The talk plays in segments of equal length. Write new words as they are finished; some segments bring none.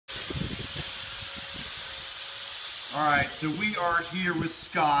All right, so we are here with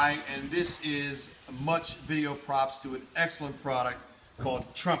Sky, and this is much video props to an excellent product called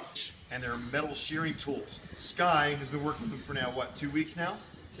TRUMPF, and they're metal shearing tools. Sky has been working with them for now, what, 2 weeks now?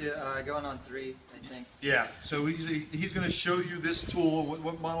 Going on 3, I think. Yeah, so he's going to show you this tool.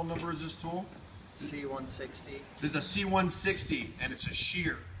 What model number is this tool? C160. This is a C160, and it's a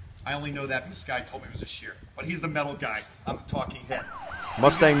shear. I only know that because Sky told me it was a shear, but he's the metal guy. I'm the talking head.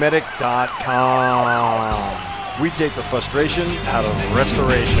 MustangMedic.com. We take the frustration out of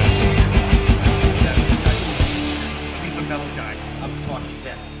restoration. He's the metal guy. I'm the talking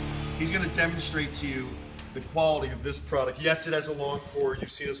head. He's going to demonstrate to you the quality of this product. Yes, it has a long cord. You've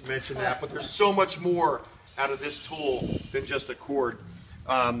seen us mention that, but there's so much more out of this tool than just a cord.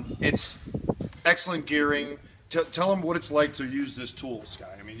 It's excellent gearing. Tell them what it's like to use this tool,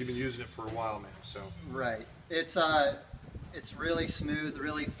 Sky. I mean, you've been using it for a while now, so. Right. It's really smooth,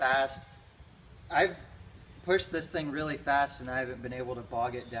 really fast. I've pushed this thing really fast and I haven't been able to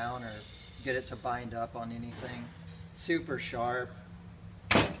bog it down or get it to bind up on anything. Super sharp.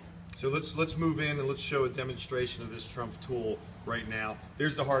 So let's move in and let's show a demonstration of this TRUMPF tool right now.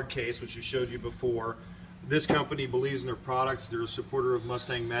 There's the hard case, which we showed you before. This company believes in their products. They're a supporter of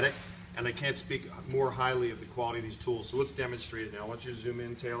MustangMedic, and I can't speak more highly of the quality of these tools. So let's demonstrate it now. Why don't you zoom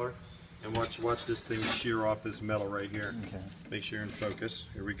in, Taylor, and watch this thing shear off this metal right here. Okay. Make sure you're in focus.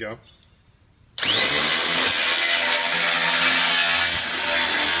 Here we go.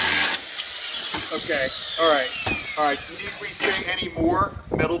 Okay, all right. Need we say any more,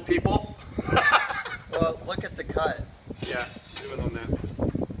 metal people? Well, look at the cut. Yeah, zoom in on that.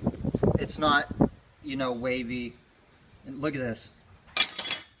 It's not, wavy. And look at this.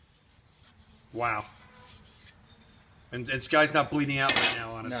 Wow. And Sky's not bleeding out right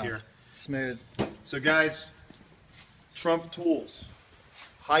now on us No, here. smooth. So guys, TRUMPF tools,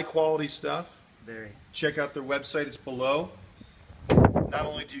 high quality stuff. Very. Check out their website, it's below. Not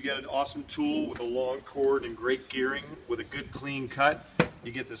only do you get an awesome tool with a long cord and great gearing with a good clean cut,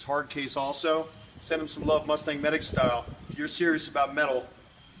 you get this hard case also. Send them some love MustangMedic style. If you're serious about metal,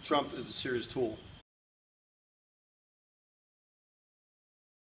 TRUMPF is a serious tool.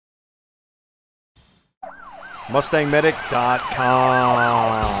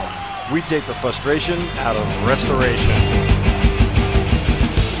 MustangMedic.com. We take the frustration out of restoration.